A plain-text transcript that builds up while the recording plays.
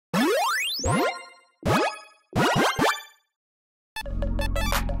Hey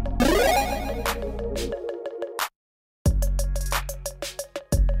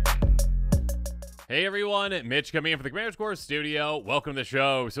everyone, Mitch coming in for the Commander Score Studio. Welcome to the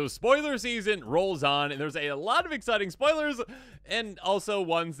show. So spoiler season rolls on, and there's a lot of exciting spoilers, and also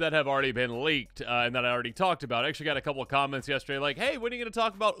ones that have already been leaked, and that I already talked about. I actually got a couple of comments yesterday like, hey, when are you going to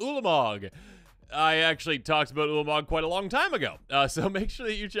talk about Ulamog? I actually talked about Ulamog quite a long time ago, so make sure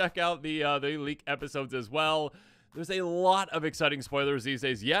that you check out the leak episodes as well. There's a lot of exciting spoilers these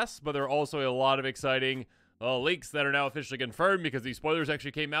days, yes, but there are also a lot of exciting leaks that are now officially confirmed because these spoilers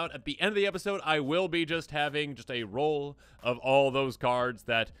actually came out at the end of the episode. I will be having a roll of all those cards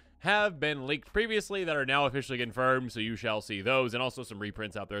that have been leaked previously that are now officially confirmed, so you shall see those, and also some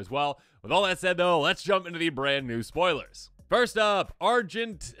reprints out there as well. With all that said, though, let's jump into the brand new spoilers. First up, I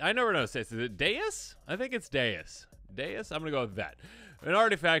never know. Is it Deus? I think it's Deus. Deus? I'm going to go with that. An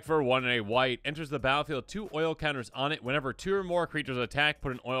artifact for 1 and a white enters the battlefield, 2 oil counters on it. Whenever 2 or more creatures attack,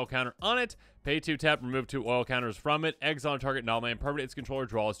 put an oil counter on it. Pay 2 tap, remove 2 oil counters from it. Exile on target non-land permanent. Its controller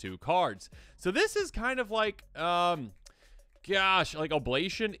draws 2 cards. So this is kind of like, gosh, like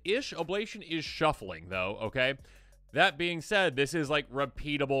Oblation-ish. Oblation is shuffling, though, okay? That being said, this is like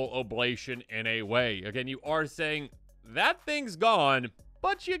repeatable Oblation in a way. Again, you are saying that thing's gone,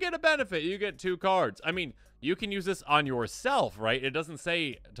 but you get a benefit. You get 2 cards. I mean, you can use this on yourself, right? It doesn't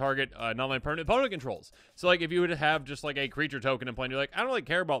say target non-land permanent opponent controls. So, like, if you would have just, like, a creature token in play, and you're like, I don't really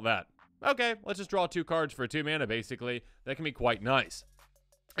care about that. Okay, let's just draw 2 cards for 2 mana, basically. That can be quite nice.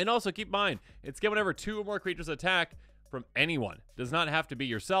 And also, keep in mind, it's good whenever 2 or more creatures attack from anyone. Does not have to be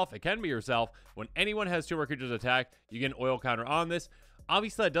yourself. It can be yourself. When anyone has 2 or more creatures attack, you get an oil counter on this.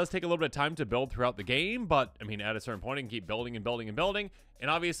 Obviously, that does take a little bit of time to build throughout the game, but, I mean, at a certain point, you can keep building and building and building. And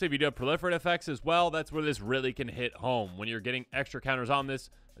obviously, if you do have proliferate effects as well, that's where this really can hit home. When you're getting extra counters on this,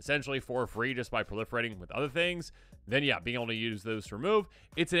 essentially for free just by proliferating with other things, then yeah, being able to use those to remove.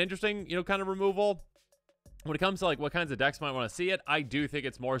 It's an interesting, kind of removal. When it comes to, like, what kinds of decks might want to see it, I do think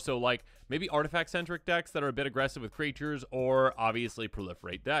it's more so, like, maybe artifact-centric decks that are a bit aggressive with creatures, or, obviously,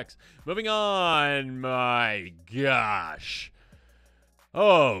 proliferate decks. Moving on, my gosh.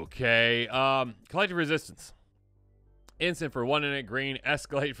 Okay, Collective Resistance. Instant for 1 and a green,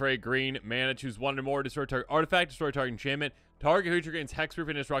 escalate for a green, mana, choose 1 or more, destroy target artifact, destroy target enchantment, target creature gains hexproof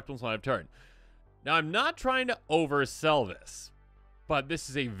and indestructible until end of turn. Now, I'm not trying to oversell this, but this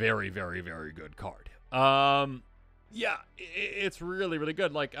is a very, very, very good card. Yeah, it's really, really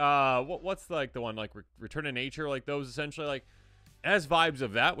good. Like, what's like the one, like Return to Nature, like those essentially, like, as vibes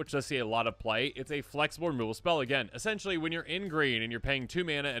of that, which does see a lot of play. It's a flexible removal spell. Again, essentially, when you're in green and you're paying 2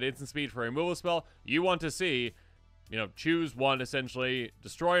 mana at instant speed for a removal spell, you want to see, choose 1, essentially,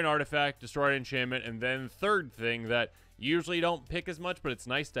 destroy an artifact, destroy an enchantment, and then third thing that you usually don't pick as much, but it's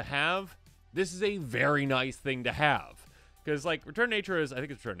nice to have. This is a very nice thing to have. Because, like, Return to Nature is, I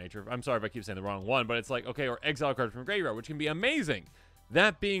think it's Return to Nature. I'm sorry if I keep saying the wrong one, but it's like, okay, or exile card from graveyard, which can be amazing.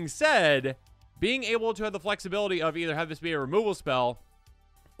 That being said, being able to have the flexibility of either have this be a removal spell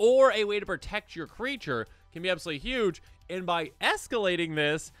or a way to protect your creature can be absolutely huge. And by escalating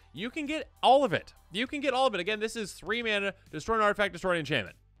this, you can get all of it. You can get all of it. Again, this is 3 mana, destroy an artifact, destroy an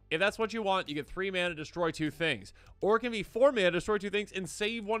enchantment. If that's what you want, you get 3 mana, destroy 2 things. Or it can be 4 mana, destroy 2 things, and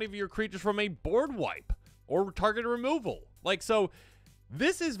save one of your creatures from a board wipe or target removal. Like, so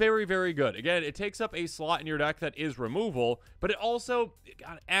this is very, very good. Again, it takes up a slot in your deck that is removal, but it also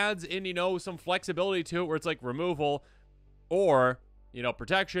adds in, some flexibility to it where it's like removal or,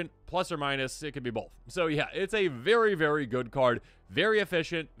 protection, plus or minus. It could be both. So, yeah, it's a very, very good card. Very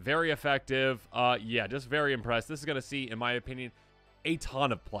efficient, very effective. Yeah, just very impressed. This is going to see, in my opinion, a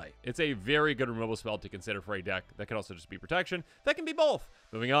ton of play. It's a very good removal spell to consider for a deck that can also just be protection. That can be both.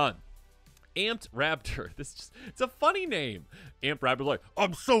 Moving on. Amped Raptor. It's a funny name. Amped Raptor's like,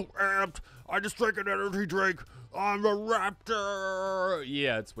 I'm so amped. I just drank an energy drink. I'm a raptor.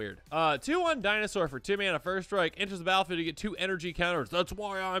 Yeah, it's weird. 2/1 dinosaur for 2 mana, first strike. Enters the battlefield, you get 2 energy counters. That's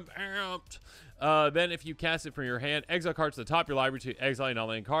why I'm amped. Then if you cast it from your hand, exile card to the top of your library to exile a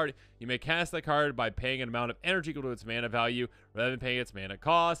non-land card. You may cast that card by paying an amount of energy equal to its mana value rather than paying its mana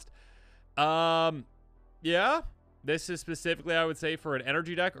cost. Yeah. This is specifically, I would say, for an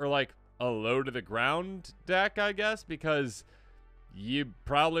energy deck or like a low to the ground deck, I guess, because you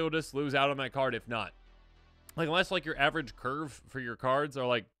probably will just lose out on that card if not. Like, unless like your average curve for your cards are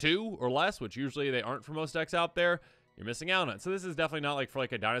like 2 or less, which usually they aren't for most decks out there, you're missing out on it. So this is definitely not like for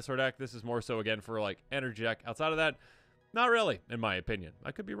like a dinosaur deck. This is more so again for like energy deck. Outside of that, not really, in my opinion.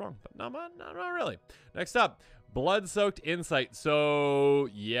 I could be wrong, but not really. Next up, Blood-Soaked Insight. So,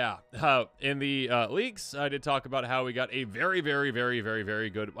 yeah. In the leaks, I did talk about how we got a very, very, very, very, very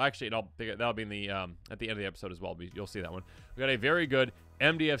good... Actually, that'll be in the at the end of the episode as well. You'll see that one. We got a very good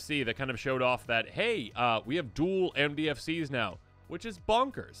MDFC that kind of showed off that, hey, we have dual MDFCs now, which is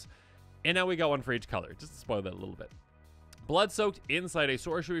bonkers. And now we got one for each color. Just to spoil that a little bit. Blood-Soaked Insight, a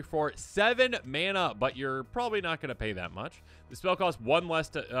sorcery for 7 mana, but you're probably not going to pay that much. The spell costs 1 less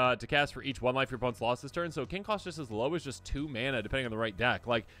to cast for each 1 life your opponent's lost this turn, so it can cost just as low as just 2 mana, depending on the right deck.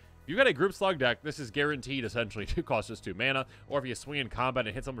 Like, if you've got a group slug deck, this is guaranteed, essentially, to cost just 2 mana, or if you swing in combat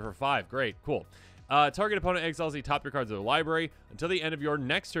and hit something for 5, great, cool. Target opponent exiles the top 3 cards of their library. Until the end of your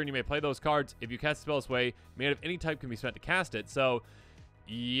next turn, you may play those cards. If you cast a spell this way, mana of any type can be spent to cast it, so...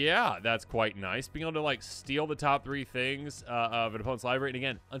 yeah, that's quite nice. Being able to, like, steal the top 3 things of an opponent's library. And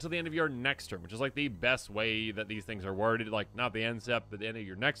again, until the end of your next turn, which is, like, the best way that these things are worded. Like, not the end step, but the end of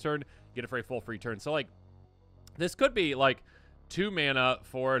your next turn. Get it for a full free turn. So, like, this could be, like, 2 mana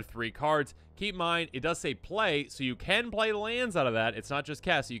for 3 cards. Keep in mind, it does say play, so you can play lands out of that. It's not just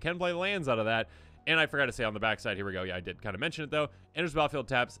cast, so you can play lands out of that. And I forgot to say on the backside, here we go. Yeah, I did kind of mention it, though. Enters battlefield,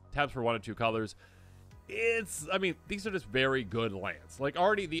 taps for 1 of 2 colors. I mean, these are just very good lands. Like,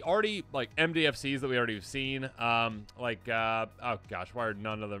 like, MDFCs that we already have seen. Oh gosh, why are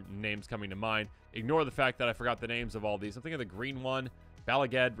none of the names coming to mind? Ignore the fact that I forgot the names of all these. I'm thinking of the green one,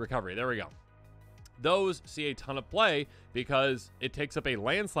 Balaged, Recovery. There we go. Those see a ton of play because it takes up a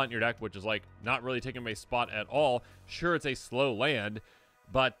land slot in your deck, which is, like, not really taking up a spot at all. Sure, it's a slow land,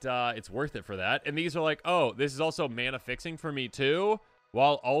 but it's worth it for that. And these are like, oh, this is also mana fixing for me too,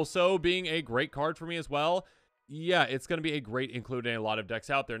 while also being a great card for me as well. Yeah, it's going to be a great include in a lot of decks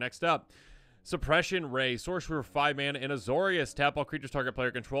out there. Next up, Suppression Ray. Sorcerer for 5 mana in Azorius. Tap all creatures target player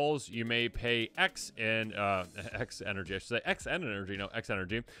controls. You may pay X and X energy. I should say X and energy. No, X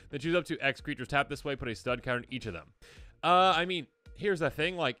energy. Then choose up to X creatures tap this way. Put a stud counter in each of them. I mean, here's the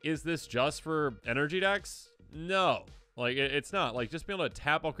thing. Like, is this just for energy decks? No. Like, it's not. Like, just being able to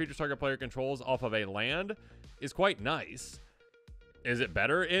tap all creatures target player controls off of a land is quite nice. Is it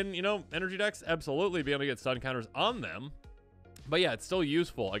better in, you know, energy decks? Absolutely, be able to get stun counters on them. But yeah, it's still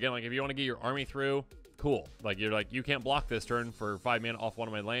useful. Again, like, if you want to get your army through, cool. Like, you're like, you can't block this turn for 5 mana off one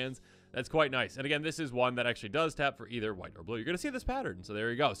of my lands. That's quite nice. And again, this is one that actually does tap for either white or blue. You're going to see this pattern. So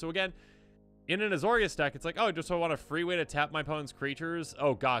there you go. So again, in an Azorius deck, it's like, oh, just so I want a free way to tap my opponent's creatures.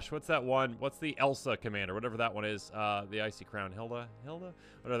 Oh gosh, what's that one? What's the Elsa commander? Whatever that one is. The Icy Crown. Hilda?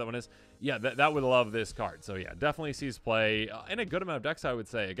 Whatever that one is. Yeah, that would love this card. So yeah, definitely sees play in a good amount of decks, I would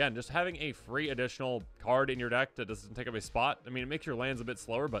say. Again, just having a free additional card in your deck that doesn't take up a spot. I mean, it makes your lands a bit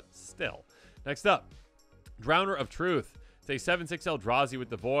slower, but still. Next up, Drowner of Truth. It's a 7/6 Eldrazi with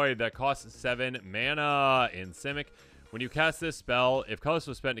the Void that costs 7 mana in Simic. When you cast this spell, if colorless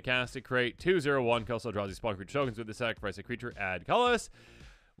was spent to cast it, create 2/0/1 colorless Eldrazi spawn creature tokens with the sacrifice a creature, add colorless.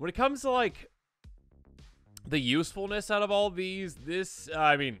 When it comes to, like, the usefulness out of all these, this,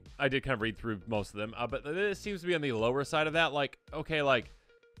 I mean, I did kind of read through most of them, but this seems to be on the lower side of that. Like, okay, like,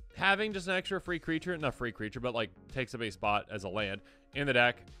 having just an extra free creature, not free creature, but, like, takes up a spot as a land in the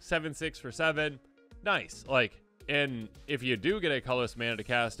deck, 7/6 for 7, nice. Like, and if you do get a colorless mana to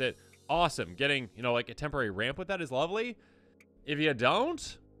cast it, awesome. Getting, you know, like, a temporary ramp with that is lovely. If you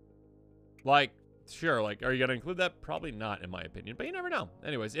don't, like, sure, like, are you going to include that? Probably not, in my opinion, but you never know.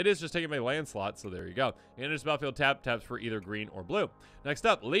 Anyways, it is just taking my land slot, so there you go. Enters battlefield, taps for either green or blue. Next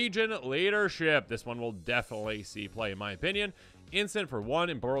up, Legion Leadership. This one will definitely see play, in my opinion. Instant for 1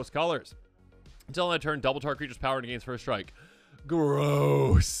 in Boros colors. Until that turn, double target creature's power and gains first strike.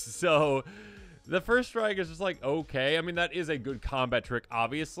 Gross. So the first strike is just like, okay. I mean, that is a good combat trick,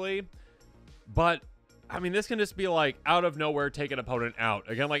 obviously. But, I mean, this can just be, like, out of nowhere, take an opponent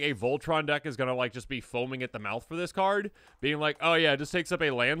out. Again, like, a Voltron deck is going to, like, just be foaming at the mouth for this card. Being like, oh, yeah, it just takes up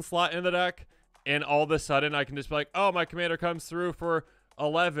a land slot in the deck. And all of a sudden, I can just be like, oh, my commander comes through for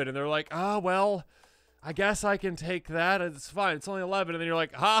 11. And they're like, oh, well, I guess I can take that. It's fine. It's only 11. And then you're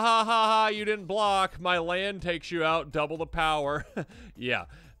like, ha, ha, ha, ha, you didn't block. My land takes you out, double the power. Yeah.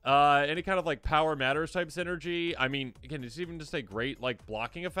 Any kind of, like, power matters type synergy. I mean, again, it's even just a great, like,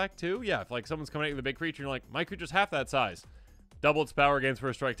 blocking effect too. Yeah, if, like, someone's coming at you with a big creature and you're like, my creature's half that size, double its power, gains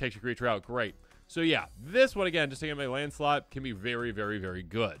first strike, takes your creature out. Great. So yeah, this one, again, just taking my land slot, can be very, very, very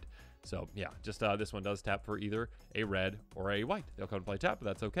good. So yeah, just this one does tap for either a red or a white. They'll come and play tap, but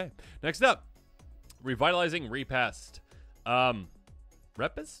that's okay. Next up, Revitalizing Repast.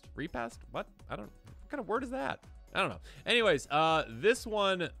 Repast? What? I don't know. What kind of word is that? I don't know. Anyways, this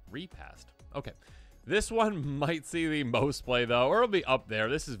one, Repast. Okay. This one might see the most play, though, or it'll be up there.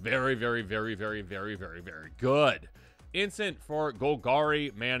 This is very, very, very, very, very, very, very good. Instant for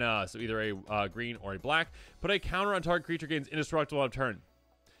Golgari mana, so either a green or a black. Put a counter on target creature, gains indestructible on turn.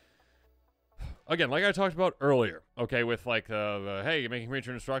 Again, like I talked about earlier, okay, with like hey, making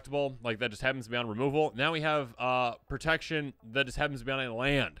creature indestructible, like that just happens to be on removal. Now we have protection that just happens to be on a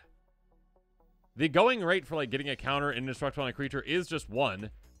land. The going rate for like getting a counter indestructible on a creature is just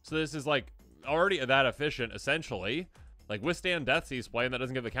 1, so this is like already that efficient essentially. Like Withstand Deathseize play, and that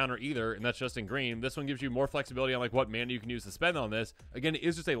doesn't give the counter either, and that's just in green. This one gives you more flexibility on like what mana you can use to spend on this. Again, it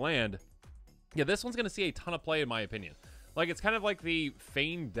is just a land. Yeah, this one's gonna see a ton of play in my opinion. Like, it's kind of like the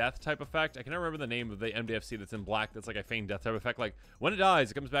Feigned Death type effect. I can never remember the name of the MDFC that's in black that's like a Feigned Death type effect. Like, when it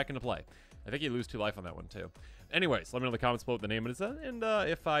dies, it comes back into play. I think you lose 2 life on that one, too. Anyways, let me know in the comments below what the name is, and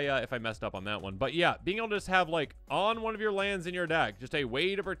if I messed up on that one. But yeah, being able to just have, like, on one of your lands in your deck, just a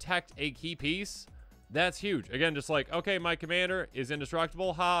way to protect a key piece, that's huge. Again, just like, okay, my commander is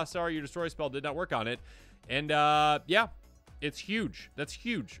indestructible. Ha, sorry, your destroy spell did not work on it. And, yeah, it's huge. That's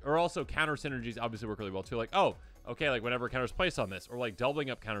huge. Or also, counter synergies obviously work really well, too. Like, oh, okay, like whenever a counter is placed on this, or like doubling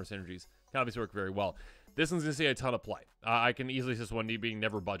up counter synergies can obviously work very well. This one's gonna see a ton of play. I can easily see this one being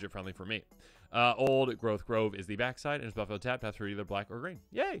never budget friendly for me. Old Growth Grove is the backside, and it's Buffalo tap for either black or green.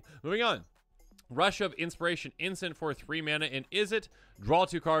 Yay! Moving on. Rush of Inspiration, instant for 3 mana, and is it? Draw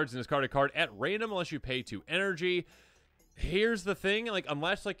 2 cards and discard a card at random unless you pay 2 energy. Here's the thing, like,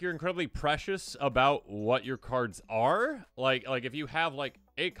 unless like you're incredibly precious about what your cards are, like if you have like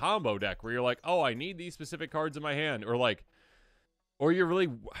a combo deck where you're like, oh, I need these specific cards in my hand, or like, or you're really,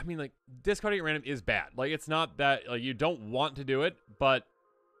 I mean, like, discarding at random is bad. Like, it's not that, like, you don't want to do it, but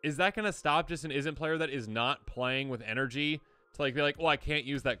is that going to stop just an isn't player that is not playing with energy to like be like, well, I can't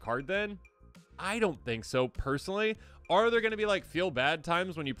use that card then? I don't think so, personally. Are there going to be, like, feel bad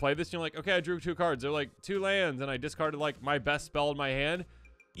times when you play this and you're like, okay, I drew 2 cards. They're, like, 2 lands, and I discarded, like, my best spell in my hand?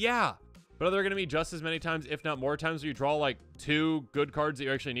 Yeah. But are there going to be just as many times, if not more times, where you draw, like, 2 good cards that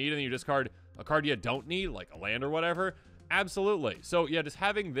you actually need, and then you discard a card you don't need, like a land or whatever? Absolutely. So, yeah, just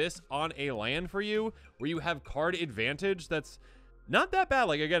having this on a land for you, where you have card advantage, that's not that bad.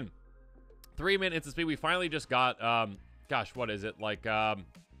 Like, again, 3-mana instant speed. We finally just got, gosh, what is it? Like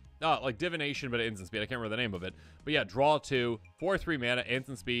Divination, but at instant speed. I can't remember the name of it. But yeah, draw 2 for 3 mana,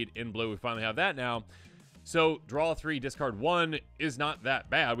 instant speed in blue. We finally have that now. So draw 3, discard 1 is not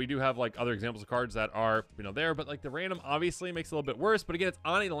that bad. We do have like other examples of cards that are, you know, there, but like the random obviously makes it a little bit worse. But again, it's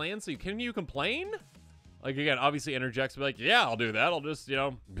on a land, so can you complain? Like, again, obviously Energex will be like, yeah, I'll do that. I'll just, you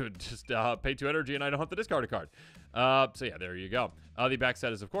know, pay 2 energy and I don't have to discard a card. So yeah, there you go. The back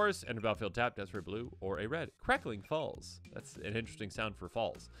set is, of course, enter battlefield tap, that's for a blue or a red. Crackling Falls. That's an interesting sound for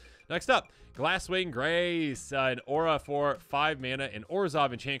falls. Next up, Glasswing Grace, an aura for 5 mana, and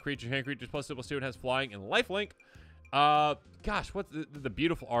Orzhov enchant creature. Enchant creatures plus +2 and has flying and lifelink. Gosh, what's the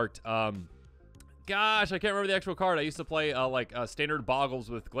beautiful art? Gosh, I can't remember the actual card. I used to play standard Boggles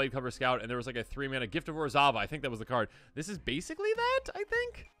with Glade Cover Scout, and there was like a 3-mana Gift of Orzhova. I think that was the card. This is basically that, I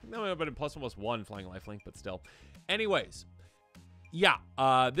think. No, but in +1/+1 flying lifelink, but still. Anyways, yeah,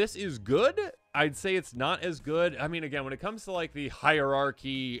 this is good. I'd say it's not as good. I mean, again, when it comes to like the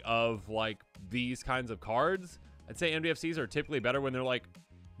hierarchy of like these kinds of cards, I'd say MDFCs are typically better when they're like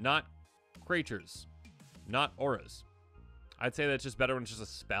not creatures, not auras. I'd say that's just better when it's just a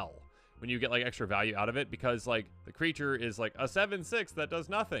spell, when you get like extra value out of it, because like the creature is like a 7/6 that does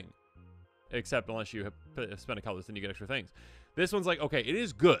nothing, except unless you spend a color, then you get extra things. This one's like, okay, it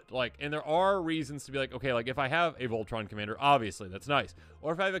is good, like, and there are reasons to be like, okay, like if I have a Voltron commander, obviously that's nice,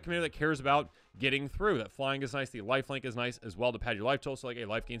 or if I have a commander that cares about getting through, that flying is nice, the lifelink is nice as well to pad your life total, so like a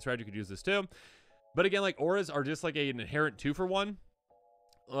life gain strategy could use this too. But again, like auras are just like an inherent 2-for-1.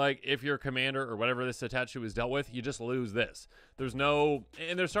 Like, if your commander or whatever this attached to is dealt with, you just lose this. There's no...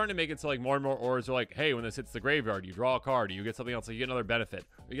 And they're starting to make it so, like, more and more auras are like, hey, when this hits the graveyard, you draw a card, or you get something else, like, you get another benefit.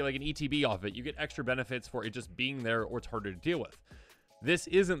 Or you get, like, an ETB off it. You get extra benefits for it just being there, or it's harder to deal with. This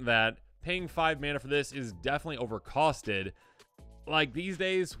isn't that. Paying 5 mana for this is definitely overcosted. Like, these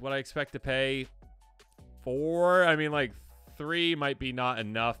days, what I expect to pay 4... I mean, like, 3 might be not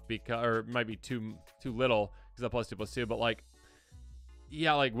enough, because... Or might be too little, because that +2/+2, but, like...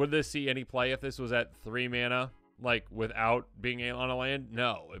 Yeah, like, would this see any play if this was at 3 mana, like, without being on a land?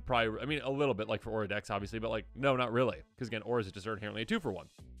 No, it probably, I mean, a little bit, like, for Aura decks, obviously, but, like, no, not really, because, again, Auras is just inherently a 2-for-1.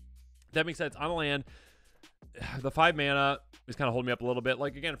 That makes sense. On a land, the 5 mana is kind of holding me up a little bit.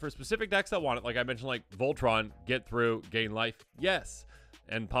 Like, again, for specific decks that want it, like I mentioned, like, Voltron, get through, gain life, yes,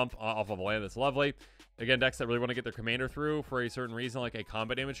 and pump off of a land, that's lovely. Again, decks that really want to get their commander through for a certain reason, like a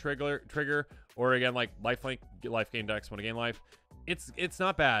combat damage trigger, or again, like life gain decks, 1 gain life. It's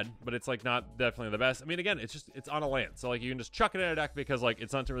not bad, but it's like not definitely the best. I mean, again, it's on a land, so like you can just chuck it in a deck because like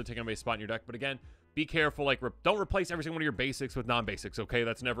it's not really taking up a spot in your deck. But again, be careful, like don't replace every single one of your basics with non-basics, okay?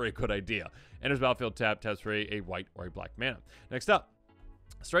 That's never a good idea. Enters battlefield, taps for a white or a black mana. Next up,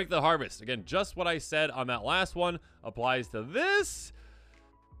 Strike the Harvest. Again, just what I said on that last one applies to this.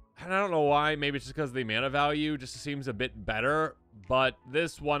 And I don't know why. Maybe it's just because the mana value just seems a bit better. But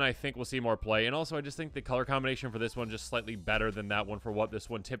this one, I think, will see more play. And also, I just think the color combination for this one just slightly better than that one for what this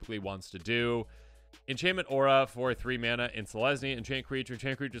one typically wants to do. Enchantment Aura for 3 mana in Selesnya. Enchant creature.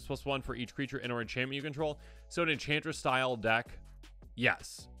 Enchant creature is +1 for each creature and or enchantment you control. So an Enchantress-style deck,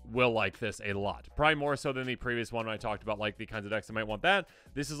 yes, will like this a lot. Probably more so than the previous one when I talked about like the kinds of decks that might want that.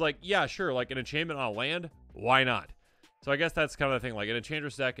 This is like, yeah, sure, like an enchantment on a land. Why not? So I guess that's kind of the thing. Like an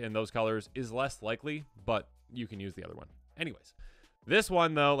Enchantress deck in those colors is less likely, but you can use the other one. Anyways, this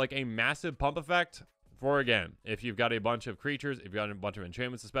one, though, like a massive pump effect for, again, if you've got a bunch of creatures, if you've got a bunch of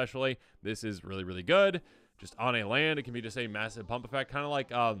enchantments especially, this is really, really good. Just on a land, it can be just a massive pump effect, kind of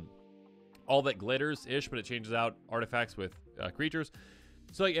like All That Glitters-ish, but it changes out artifacts with creatures.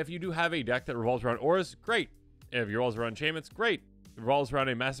 So like, if you do have a deck that revolves around auras, great. If it revolves around enchantments, great. It revolves around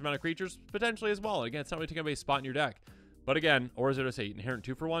a massive amount of creatures, potentially as well. And again, it's not really taking up a spot in your deck. But again, auras are just a inherent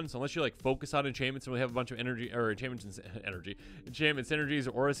 2-for-1. So unless you like focus on enchantments and we have a bunch of energy or enchantment synergies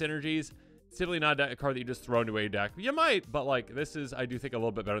or aura synergies, it's typically not a card that you just throw into a deck. You might, but like this is, I do think, a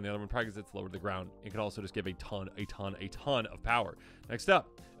little bit better than the other one, probably because it's lower to the ground. It can also just give a ton of power. Next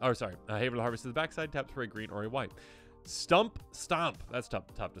up, Haven of the Harvest to the backside, taps for a green or a white. Stomp. That's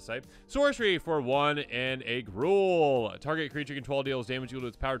tough to say. Sorcery for 1 and a Gruul. Target creature control deals damage equal to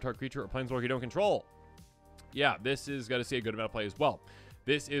its power to target creature or planeswalker you don't control. Yeah, this is going to see a good amount of play as well.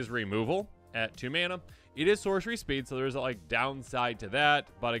 This is removal at 2 mana. It is sorcery speed, so there's a like downside to that.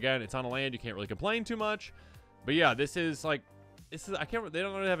 But again, it's on a land. You can't really complain too much. But yeah, this is I can't. They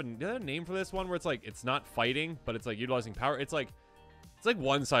don't really have a name for this one where it's like it's not fighting, but it's like utilizing power. It's like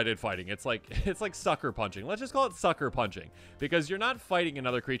one-sided fighting. It's like sucker punching. Let's just call it sucker punching because you're not fighting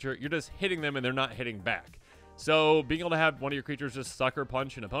another creature. You're just hitting them and they're not hitting back. So being able to have one of your creatures just sucker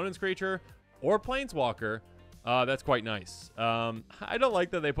punch an opponent's creature or planeswalker. That's quite nice. I don't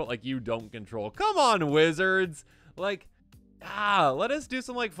like that they put like you don't control. Come on, Wizards. Like, let us do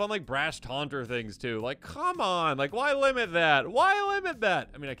some like fun like brash taunter things too. Like, come on. Like, why limit that? Why limit that?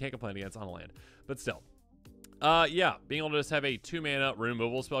 I mean, I can't complain against on a land, but still. Yeah, being able to just have a 2 mana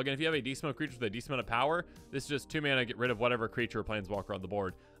removal spell. Again, if you have a decent amount of creatures with a decent amount of power, this is just 2 mana, get rid of whatever creature or planeswalker on the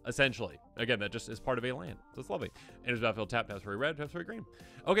board. Essentially, again, that just is part of a land, so it's lovely. Enters battlefield, taps for a red, taps for a green.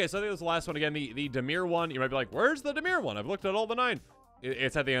 Okay, so I think that was the last one. Again, the Dimir one. You might be like, "Where's the Dimir one?" I've looked at all the 9.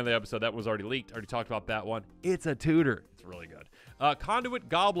 It's at the end of the episode. That was already leaked. Already talked about that one. It's a tutor. It's really good. Conduit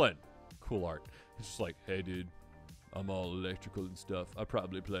Goblin. Cool art. It's just like, hey, dude. I'm all electrical and stuff. I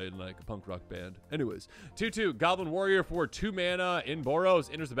probably play in like a punk rock band. Anyways, 2/2 Goblin Warrior for 2 mana in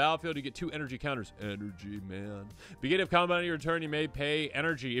Boros. Enters the battlefield. You get 2 energy counters. Energy, man. Beginning of combat on your turn, you may pay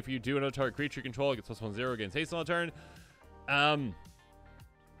energy. If you do another target creature you control, it gets +1/0 against haste on a turn.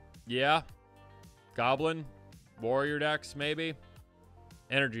 Yeah. Goblin Warrior decks, maybe.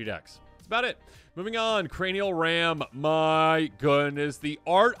 Energy decks. That's about it. Moving on, Cranial Ram. My goodness, the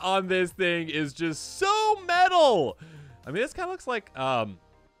art on this thing is just so metal. I mean, this kind of looks like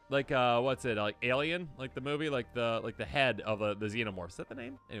what's it? Like Alien, like the movie, like the head of the xenomorph. Is that the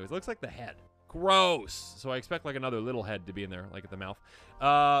name? Anyways, it looks like the head. Gross. So I expect like another little head to be in there, like at the mouth.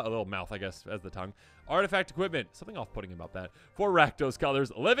 A little mouth, I guess, as the tongue. Artifact equipment. Something off-putting about that. 4 Rakdos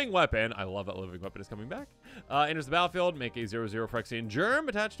colors. Living weapon. I love that living weapon is coming back. Enters the battlefield. Make a 0/0 Phyrexian Germ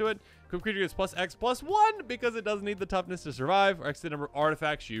attached to it. Equipped creature gets +X/+1 because it doesn't need the toughness to survive. Or X the number of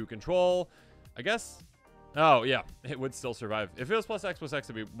artifacts you control. I guess. Oh, yeah. It would still survive. If it was +X/+X,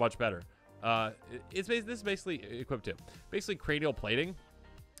 it'd be much better. This is basically equipped to. Basically cranial plating.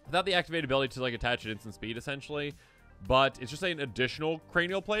 Without the activated ability to like attach at instant speed, essentially. But it's just an additional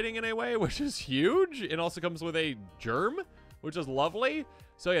cranial plating in a way, which is huge. It also comes with a germ, which is lovely.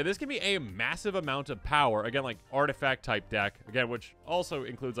 So yeah, this can be a massive amount of power. Again, like artifact type deck. Again, which also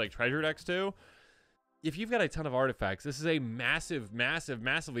includes like treasure decks too. If you've got a ton of artifacts, this is a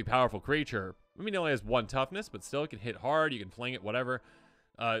massively powerful creature. I mean, it only has 1 toughness, but still it can hit hard. You can fling it, whatever.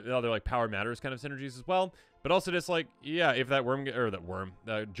 Other like power matters kind of synergies as well. But also just like, yeah, if that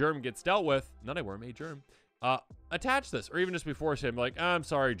germ gets dealt with, not a worm, a germ, attach this, or even just before him, like, I'm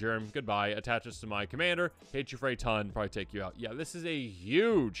sorry, Germ, goodbye. Attach this to my commander, hit you for a ton, probably take you out. Yeah, this is a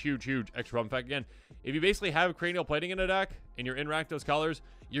huge extra problem. In fact, again, if you basically have cranial plating in a deck and you're in Rakdos colors,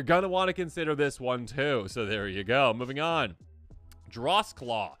 you're gonna want to consider this one too. So there you go. Moving on. Dross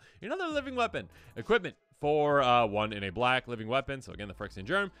Claw, another living weapon. Equipment for 1 in a black living weapon. So again, the Phyrexian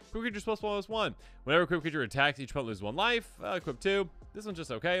Germ. Quick creature plus +1. Whenever a quick creature attacks, each opponent loses 1 life. Equip 2. This one's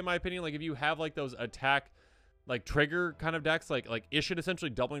just okay in my opinion. Like if you have like those attack like trigger kind of decks, like Ishid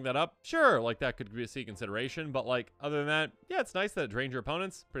essentially doubling that up, sure, like that could be a consideration. But like other than that, yeah, it's nice that it drains your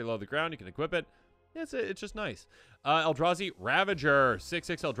opponents pretty low to the ground. You can equip it. Yeah, it's just nice. Eldrazi Ravager,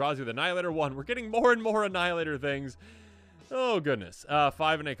 6/6 Eldrazi with Annihilator 1. We're getting more and more Annihilator things. Oh goodness.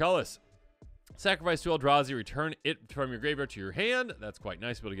 5 in a colorless. Sacrifice 2 Eldrazi, return it from your graveyard to your hand. That's quite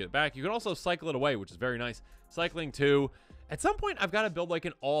nice to be able to get it back. You can also cycle it away, which is very nice. Cycling 2. At some point, I've got to build like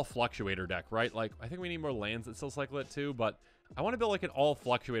an all fluctuator deck, right? Like, I think we need more lands that still cycle it too, but I want to build like an all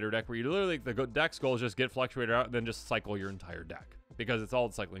fluctuator deck where you literally, the deck's goal is just get fluctuator out and then just cycle your entire deck because it's all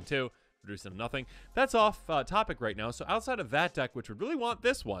cycling 2, reducing to nothing. That's off topic right now. So outside of that deck, which would really want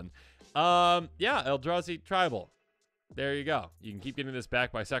this one, yeah, Eldrazi Tribal. There you go. You can keep getting this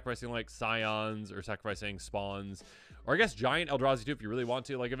back by sacrificing like Scions or sacrificing Spawns. Or I guess Giant Eldrazi too if you really want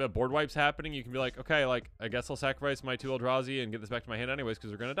to. Like if a board wipe's happening, you can be like, okay, like I guess I'll sacrifice my 2 Eldrazi and get this back to my hand anyways because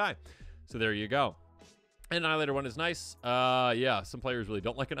they're going to die. So there you go. Annihilator 1 is nice. Yeah, some players really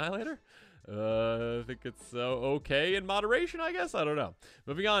don't like Annihilator. I think it's okay in moderation, I guess. I don't know.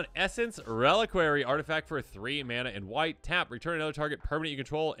 Moving on. Essence Reliquary. Artifact for 3 mana and white. Tap. Return another target permanent you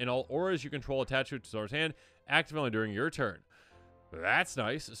control and all auras you control attached to someone's hand. Active only during your turn. That's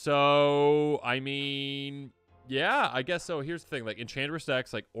nice. So, I mean, yeah, I guess so. Here's the thing. Like, Enchantress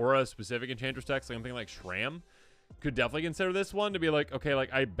decks, like aura-specific Enchantress decks, like I'm thinking like Shram, could definitely consider this one to be like, okay,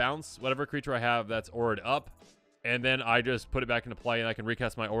 like I bounce whatever creature I have that's auraed up, and then I just put it back into play, and I can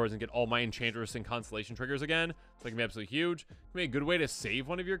recast my auras and get all my Enchantress and Constellation triggers again. So it can be absolutely huge. It can be a good way to save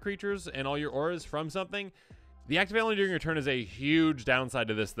one of your creatures and all your auras from something. The activate only during your turn is a huge downside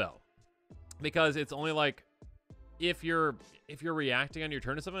to this, though, because it's only like if you're reacting on your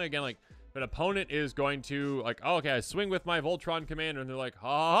turn to something, again, like if an opponent is going to like, oh, okay, I swing with my Voltron commander, and they're like, ha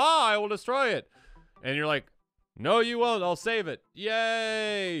ha, I will destroy it, and you're like, no, you won't, I'll save it,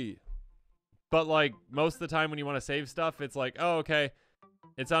 yay. But like most of the time when you want to save stuff, it's like, oh, okay,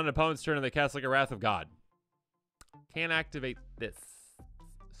 it's on an opponent's turn and they cast like a Wrath of God. Can't activate this.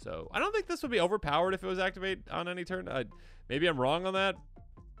 So I don't think this would be overpowered if it was activate on any turn. Maybe I'm wrong on that.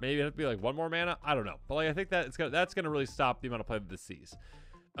 Maybe it'd be like 1 more mana. I don't know. But like I think that that's gonna really stop the amount of play that this sees.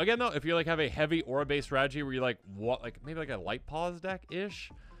 Again though, if you like have a heavy aura-based strategy where you like what, like maybe like a Light Paws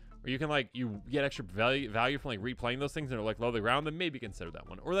deck-ish, where you can like you get extra value from like replaying those things and they're like low to the ground, then maybe consider that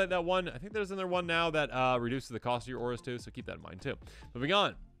one. Or that one, I think there's in there one now that reduces the cost of your auras too, so keep that in mind too. Moving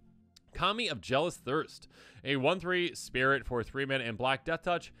on. Kami of Jealous Thirst. A 1/3 spirit for 3 mana and black death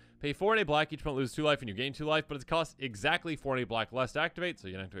touch. Pay 4 in a black, each opponent loses 2 life and you gain 2 life, but it costs exactly 4 in a black less to activate, so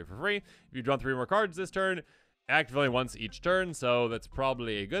you can activate for free. If you've drawn 3 more cards this turn, activate only once each turn, so that's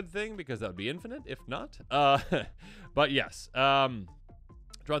probably a good thing because that would be infinite if not. But yes,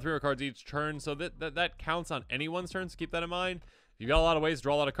 draw 3 more cards each turn, so that counts on anyone's turn, so keep that in mind. If you've got a lot of ways to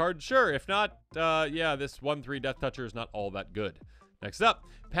draw a lot of cards, sure. If not, yeah, this 1/3 Death Toucher is not all that good. Next up,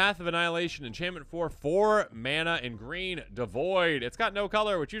 Path of Annihilation, enchantment for 4 mana in green, devoid. It's got no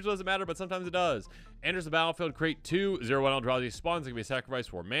color, which usually doesn't matter, but sometimes it does. Enters the battlefield, create 2 0/1 Eldrazi spawns that can be sacrificed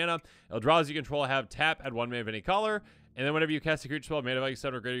for mana. Eldrazi you control have tap, add 1 mana of any color, and then whenever you cast a creature spell, mana value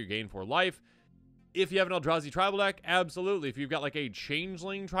 7 or greater, you gain 4 life. If you have an Eldrazi tribal deck, absolutely. If you've got like a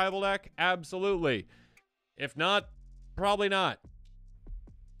Changeling tribal deck, absolutely. If not, probably not.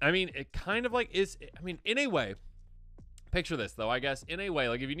 I mean, it kind of like is, I mean, in a way, picture this though, I guess, in a way,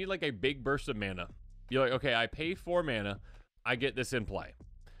 like if you need like a big burst of mana, you're like, okay, I pay 4 mana, I get this in play.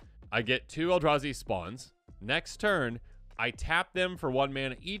 I get 2 Eldrazi spawns. Next turn, I tap them for 1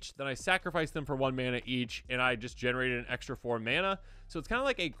 mana each, then I sacrifice them for 1 mana each, and I just generated an extra 4 mana. So it's kind of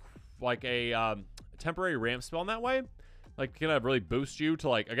like a temporary ramp spell in that way. Like, can really boost you to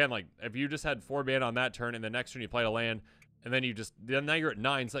like, again, like if you just had 4 mana on that turn, and the next turn you played a land, and then then now you're at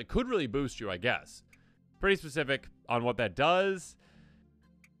 9, so it could really boost you, I guess. Pretty specific on what that does.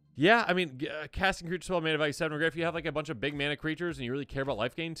 Yeah, I mean, casting creature spell mana value 7 or greater. If you have like a bunch of big mana creatures and you really care about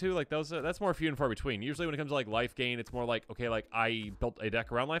life gain too, like those, that's more few and far between. Usually when it comes to like life gain, it's more like, okay, like I built a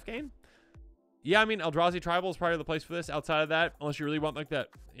deck around life gain. Yeah, I mean, Eldrazi Tribal is probably the place for this. Outside of that, unless you really want like that,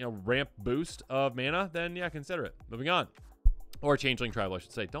 you know, ramp boost of mana, then yeah, consider it. Moving on. Or Changeling Tribal, I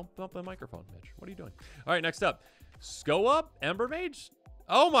should say. Don't bump the microphone, Mitch. What are you doing? All right, next up. Skoa, Ember Mage.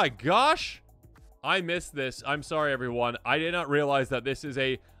 Oh my gosh. I missed this. I'm sorry, everyone. I did not realize that this is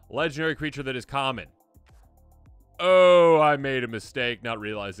a legendary creature that is common. Oh, I made a mistake not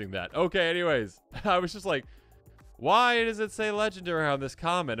realizing that. Okay, anyways. I was just like, why does it say legendary on this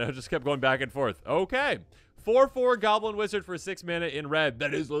common? I just kept going back and forth. Okay. 4/4 Goblin Wizard for 6 mana in red.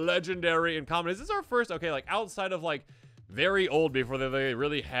 That is legendary in common. Is this our first? Okay, like outside of like very old before they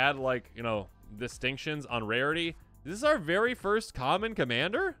really had like, you know, distinctions on rarity. This is our very first common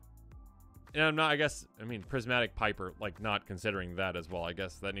commander? And I'm not, I mean, Prismatic Piper, like not considering that as well. I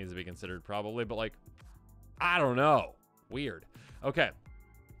guess that needs to be considered probably, but like, I don't know. Weird. Okay.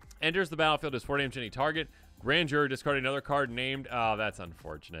 Enters the battlefield as 4 damage to any target. Grandeur, discard another card named. Oh, that's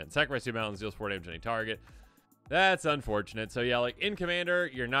unfortunate. Sacrifice 2 mountains, deals 4 damage to any target. That's unfortunate. So yeah, like in Commander,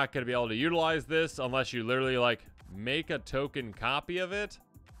 you're not going to be able to utilize this unless you literally like make a token copy of it.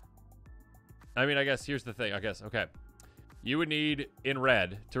 I mean, I guess here's the thing. I guess, okay. You would need, in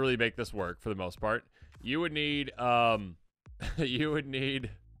red, to really make this work for the most part, you would need, you would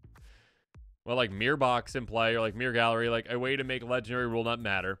need, well, like Mirror Box in play, or like Mirror Gallery, like a way to make legendary rule not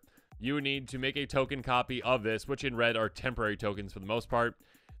matter. You would need to make a token copy of this, which in red are temporary tokens for the most part.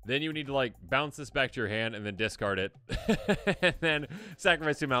 Then you need to like bounce this back to your hand and then discard it. And then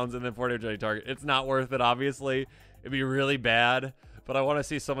sacrifice 2 mountains and then 4 damage to any target. It's not worth it, obviously. It'd be really bad, but I want to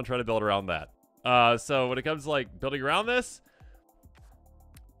see someone try to build around that. So when it comes to like building around this,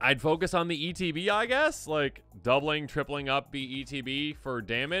 I'd focus on the ETB, I guess, like doubling, tripling up the ETB for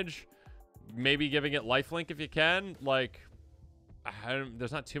damage, maybe giving it lifelink if you can. Like,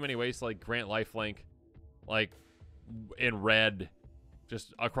 there's not too many ways to like grant lifelink, like in red,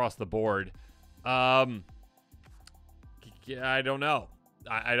 just across the board. Yeah, I don't know.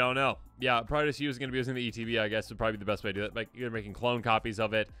 I don't know. Yeah, probably just going to be using the ETB, I guess, would probably be the best way to do it. Like, you're making clone copies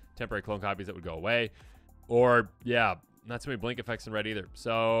of it, temporary clone copies that would go away. Or, yeah, not too many blink effects in red either.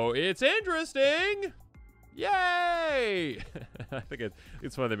 So, it's interesting! Yay! I think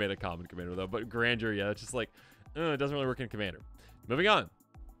it's funny they made a common commander, though. But Grandeur, yeah, it's just like, it doesn't really work in Commander. Moving on.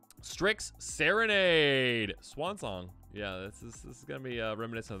 Strix Serenade. Swan Song. Yeah, this is going to be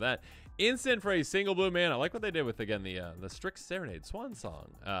reminiscent of that. Instant for a single blue mana. I like what they did with, again, the Strix Serenade. Swan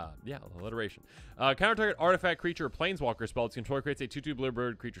Song. Yeah, alliteration. Counter target artifact, creature, or planeswalker spell. Its controller creates a 2/2 blue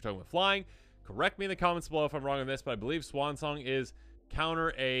bird creature token with flying. Correct me in the comments below if I'm wrong on this, but I believe Swan Song is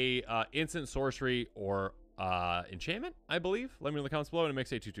counter a instant sorcery or enchantment, I believe. Let me know in the comments below, and it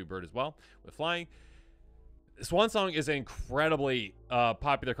makes a 2/2 bird as well with flying. Swan Song is an incredibly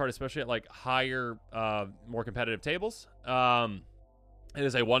popular card, especially at like higher, more competitive tables. It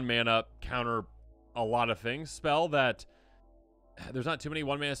is a 1 mana counter a lot of things spell that there's not too many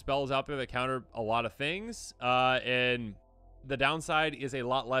 1 mana spells out there that counter a lot of things. And the downside is a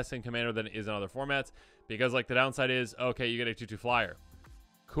lot less in Commander than it is in other formats, because like the downside is, okay, you get a 2/2 flyer.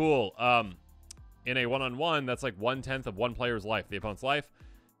 Cool. In a 1-on-1, that's like 1/10 of one player's life, the opponent's life.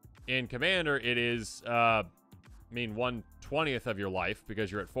 In Commander, it is, 1/20th of your life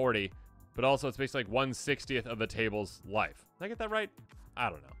because you're at 40, but also it's basically like 1/60th of the table's life. Did I get that right? I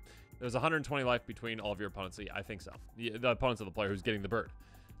don't know. There's 120 life between all of your opponents. So yeah, I think so. The opponents of the player who's getting the bird.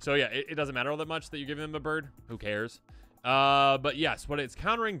 So yeah, it doesn't matter all that much that you're giving them a bird. Who cares? But yes, what it's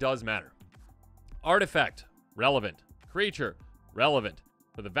countering does matter. Artifact, relevant. Creature, relevant.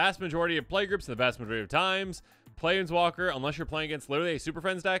 For the vast majority of playgroups and the vast majority of times, Planeswalker, unless you're playing against literally a Super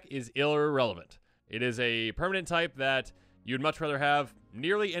Friends deck, is irrelevant. It is a permanent type that you'd much rather have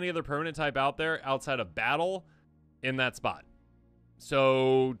nearly any other permanent type out there outside of battle in that spot.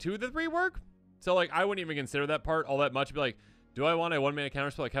 So 2 of the 3 work. So like I wouldn't even consider that part all that much. It'd be like, do I want a 1 mana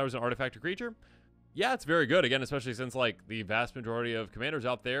counter spell that counters an artifact or creature? Yeah, it's very good. Again, especially since like the vast majority of commanders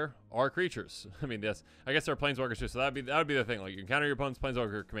out there are creatures. I mean, yes, I guess there are planeswalkers too. So that would be the thing. Like you can counter your opponent's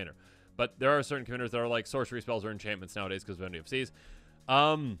planeswalker or commander. But there are certain commanders that are like sorcery spells or enchantments nowadays because of NDFCs.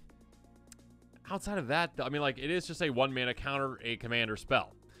 Outside of that, I mean, like, it is just a 1 mana counter a commander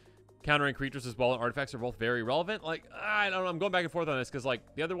spell. Countering creatures as well and artifacts are both very relevant. Like, I don't know, I'm going back and forth on this because, like,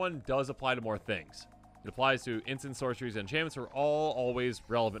 the other one does apply to more things. It applies to instant sorceries, and enchantments are all always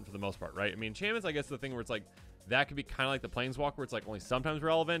relevant for the most part, right? I mean, enchantments, I guess, the thing where it's like, that could be kind of like the Planeswalker, where it's like only sometimes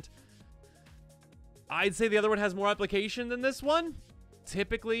relevant. I'd say the other one has more application than this one.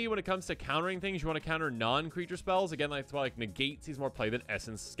 Typically, when it comes to countering things, you want to counter non-creature spells. Again, that's why like Negate sees more play than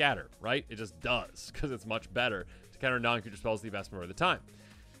Essence Scatter, right? It just does, because it's much better to counter non-creature spells the vast majority of the time.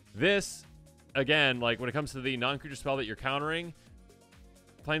 This, again, like when it comes to the non-creature spell that you're countering,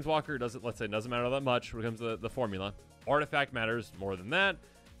 Planeswalker doesn't, let's say, doesn't matter that much when it comes to the formula. Artifact matters more than that.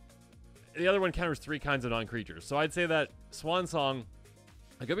 The other one counters 3 kinds of non-creatures. So I'd say that Swan Song,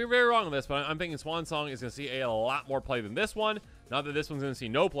 I could be very wrong on this, but I'm thinking Swan Song is going to see a lot more play than this one. Not that this one's going to see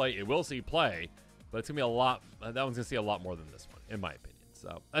no play. It will see play. but it's gonna be a lot. That one's gonna see a lot more than this one, in my opinion.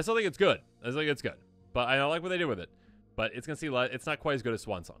 So I still think it's good. But I don't like what they did with it. But it's gonna see. It's not quite as good as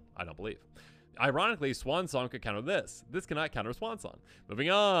Swan Song, I don't believe. Ironically, Swan Song could counter this. This cannot counter Swan Song. Moving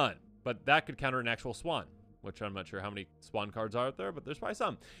on, but that could counter an actual Swan, which I'm not sure how many Swan cards are out there, but there's probably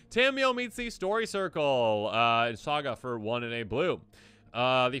some. Tamio meets the Story Circle Saga for 1 and a blue.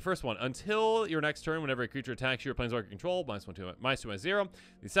 The first one, until your next turn, whenever a creature attacks you or planeswalker control, -2/-0.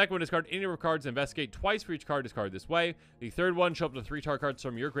 The second one, discard any number of cards, investigate twice for each card discarded this way. The third one, show up to 3 target cards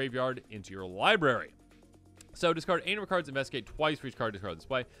from your graveyard into your library. So discard any number of cards, investigate twice for each card discarded this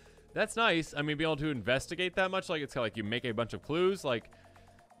way. That's nice. I mean, being able to investigate that much, like it's kind of like you make a bunch of clues. Like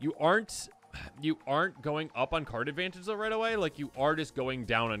you aren't going up on card advantage though right away. Like you are just going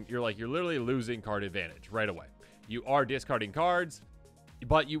down and you're literally losing card advantage right away. You are discarding cards,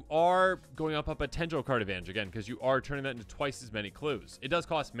 but you are going up a potential card advantage again because you are turning that into twice as many clues. It does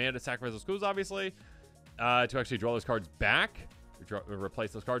cost mana to sacrifice those clues, obviously, to actually draw those cards back,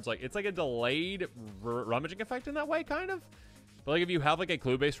 replace those cards. Like it's like a delayed rummaging effect in that way, kind of. But like if you have like a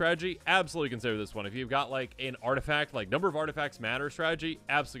clue-based strategy, absolutely consider this one. If you've got like an artifact, like number of artifacts matter strategy,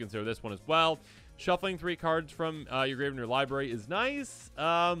 absolutely consider this one as well. Shuffling 3 cards from your grave in your library is nice.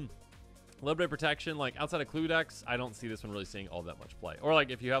 A little bit of protection, like outside of clue decks, I don't see this one really seeing all that much play. Or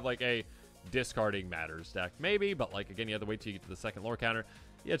like if you have like a discarding matters deck, maybe, but like again, you have to wait till you get to the second lore counter.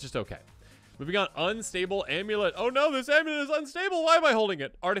 Yeah, it's just okay. Moving on, Unstable Amulet. Oh no, this amulet is unstable. Why am I holding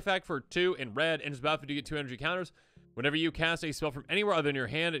it? Artifact for 2 in red, enters the battlefield, you get 2 energy counters. Whenever you cast a spell from anywhere other than your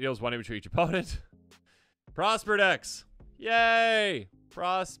hand, it deals 1 damage to each opponent. Prosper decks. Yay!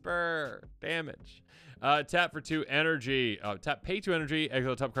 Prosper. Damage. Tap for 2 energy. Pay 2 energy,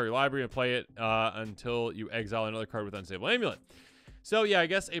 exile the top card of your library, and play it until you exile another card with Unstable Amulet. So yeah, I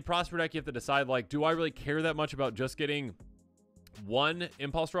guess a Prosper deck, you have to decide, like, do I really care that much about just getting 1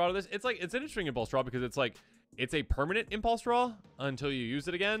 impulse draw out of this? It's like, it's an interesting impulse draw because it's like, it's a permanent impulse draw until you use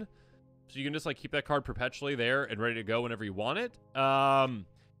it again. So you can just like keep that card perpetually there and ready to go whenever you want it.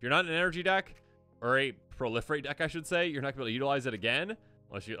 If you're not an energy deck, or a proliferate deck, I should say, you're not gonna be able to utilize it again.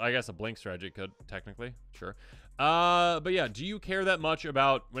 Unless you, I guess a blink strategy could, technically, sure. But yeah, do you care that much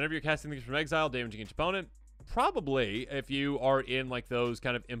about whenever you're casting things from exile, damaging each opponent? Probably, if you are in like those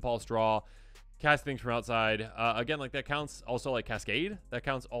kind of impulse draw, cast things from outside. Again, like that counts also like Cascade. That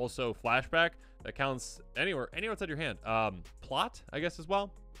counts also Flashback. That counts anywhere outside your hand. Plot, I guess, as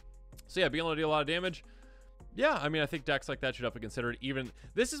well. So yeah, being able to deal a lot of damage. Yeah, I mean, I think decks like that should definitely consider it. Even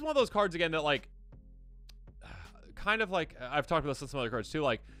this is one of those cards again that like, kind of like I've talked about this with some other cards too.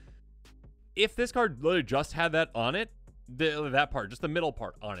 Like, if this card literally just had that on it, that part, just the middle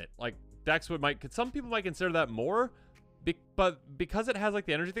part on it, like decks some people might consider that more. But because it has like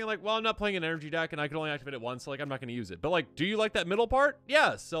the energy thing, like, well, I'm not playing an energy deck and I can only activate it once, so like I'm not going to use it. But like, do you like that middle part?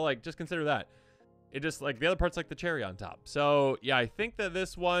 Yes. So like, just consider that. It just like the other part's like the cherry on top. So yeah, I think that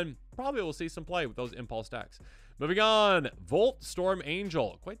this one probably will see some play with those impulse decks. Moving on, Volt Storm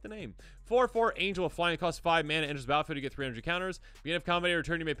Angel, quite the name. 4/4 Angel with flying, it costs 5 mana, enters the battlefield, you get 3 energy counters. Beginning of combat,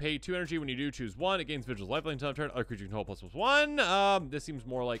 return, you may pay 2 energy. When you do, choose 1. It gains Vigil's lifeline until turn. Other creature control +1. This seems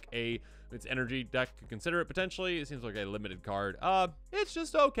more like it's energy deck could consider it potentially. It seems like a limited card. It's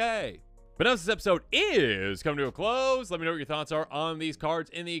just okay. But now this episode is coming to a close. Let me know what your thoughts are on these cards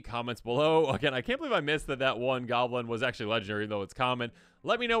in the comments below. Again, I can't believe I missed that one goblin was actually legendary, though it's common.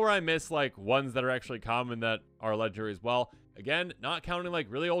 Let me know where I missed like ones that are actually common that are legendary as well. Again, not counting like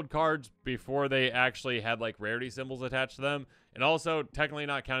really old cards before they actually had like rarity symbols attached to them. And also technically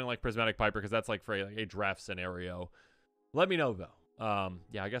not counting like Prismatic Piper because that's like for a draft scenario. Let me know though.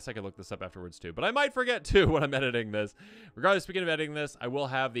 Yeah, I guess I could look this up afterwards too, but I might forget too when I'm editing this. Regardless, speaking of editing this, I will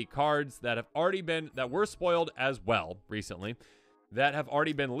have the cards that have already been, that were spoiled as well recently, that have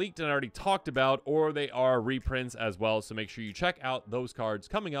already been leaked and already talked about, or they are reprints as well. So make sure you check out those cards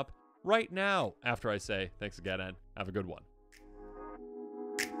coming up right now after I say thanks again and have a good one.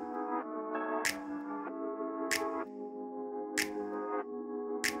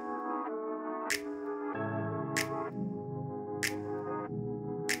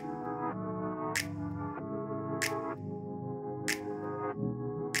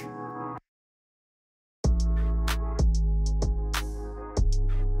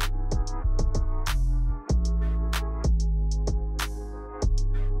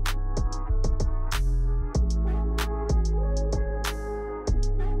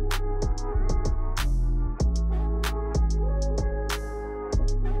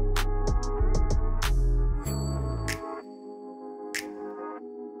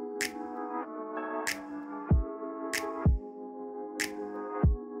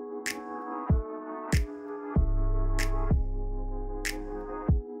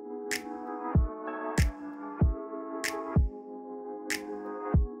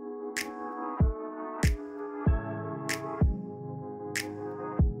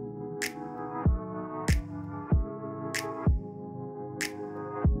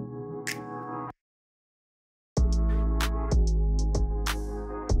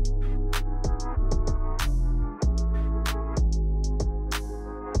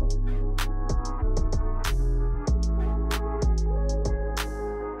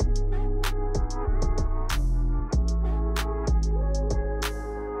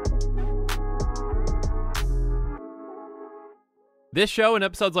 This show and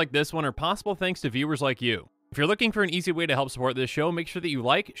episodes like this one are possible thanks to viewers like you. If you're looking for an easy way to help support this show, make sure that you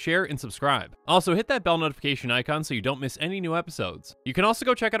like, share, and subscribe. Also, hit that bell notification icon so you don't miss any new episodes. You can also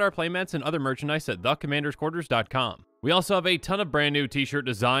go check out our playmats and other merchandise at thecommandersquarters.com. We also have a ton of brand new t-shirt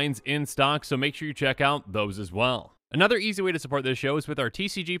designs in stock, so make sure you check out those as well. Another easy way to support this show is with our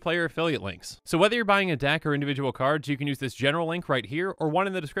TCG Player affiliate links. So whether you're buying a deck or individual cards, you can use this general link right here or one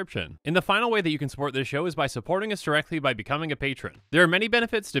in the description. And the final way that you can support this show is by supporting us directly by becoming a patron. There are many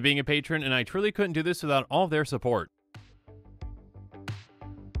benefits to being a patron, and I truly couldn't do this without all of their support.